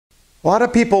A lot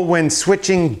of people, when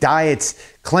switching diets,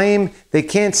 claim they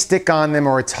can't stick on them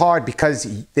or it's hard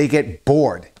because they get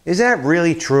bored. Is that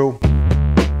really true?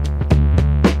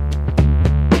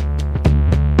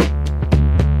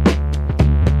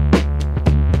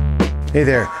 Hey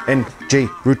there, NJ,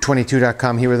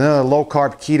 Route22.com here with another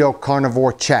low-carb keto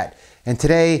carnivore chat. And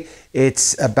today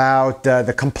it's about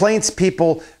the complaints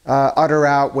people utter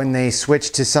out when they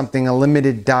switch to a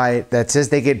limited diet that says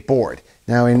they get bored.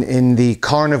 Now in the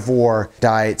carnivore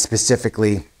diet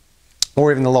specifically,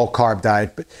 or even the low-carb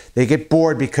diet, but they get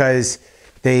bored because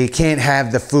they can't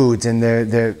have the foods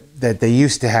that they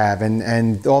used to have,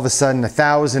 and all of a sudden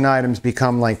 1,000 items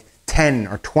become like 10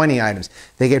 or 20 items.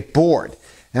 They get bored.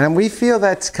 And we feel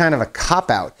that's kind of a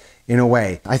cop-out in a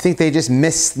way. I think they just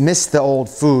miss the old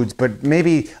foods, but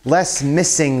maybe less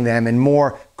missing them and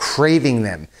more craving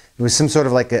them. It was some sort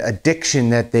of like an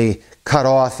addiction that they cut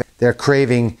off. They're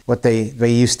craving what they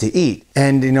used to eat.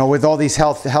 And you know, with all these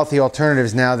healthy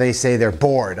alternatives now, they say they're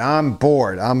bored. I'm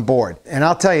bored. I'm bored. And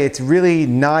I'll tell you, it's really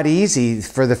not easy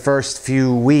for the first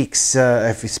few weeks,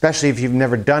 especially if you've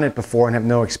never done it before and have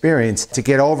no experience, to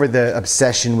get over the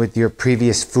obsession with your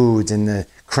previous foods and the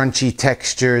crunchy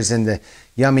textures and the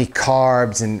yummy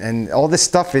carbs and all this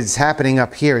stuff is happening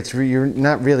up here. You're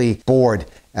not really bored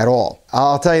at all.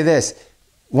 I'll tell you this,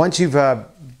 once you've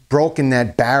broken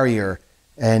that barrier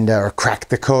and or cracked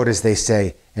the code, as they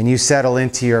say, and you settle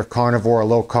into your carnivore or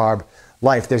low carb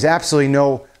life, there's absolutely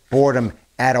no boredom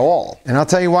at all. And I'll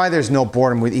tell you why there's no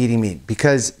boredom with eating meat,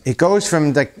 because it goes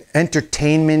from like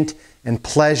entertainment and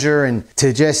pleasure and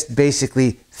to just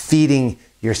basically feeding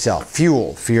yourself,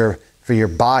 fuel for your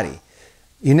body.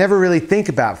 You never really think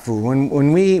about food.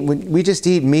 When we just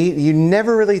eat meat, you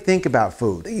never really think about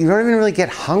food. You don't even really get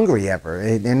hungry ever.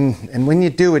 And when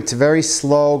you do, it's a very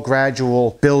slow,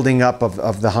 gradual building up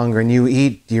of the hunger, and you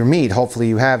eat your meat. Hopefully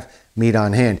you have meat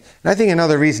on hand. And I think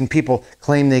another reason people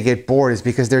claim they get bored is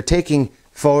because they're taking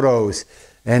photos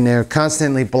and they're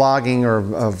constantly blogging or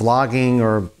vlogging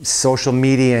or social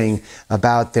mediaing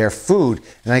about their food.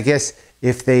 And I guess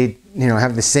if they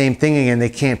have the same thing again, they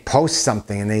can't post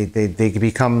something and they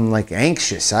become like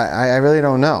anxious. I really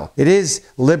don't know. It is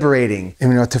liberating,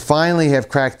 to finally have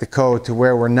cracked the code to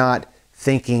where we're not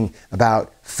thinking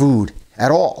about food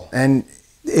at all. And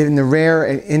in the rare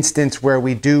instance where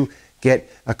we do get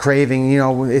a craving,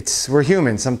 we're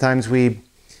human. Sometimes we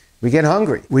get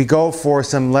hungry. We go for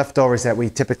some leftovers that we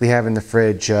typically have in the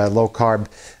fridge, low carb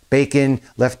bacon,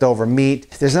 leftover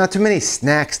meat. There's not too many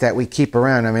snacks that we keep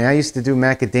around. I mean, I used to do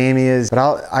macadamias,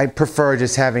 but I prefer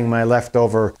just having my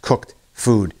leftover cooked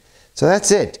food. So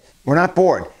that's it. We're not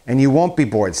bored, and you won't be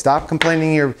bored. Stop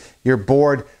complaining you're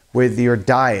bored with your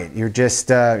diet. You're just,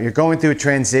 you're going through a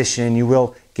transition. You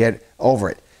will get over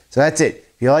it. So that's it.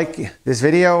 If you like this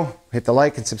video, hit the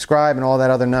like and subscribe and all that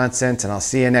other nonsense, and I'll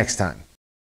see you next time.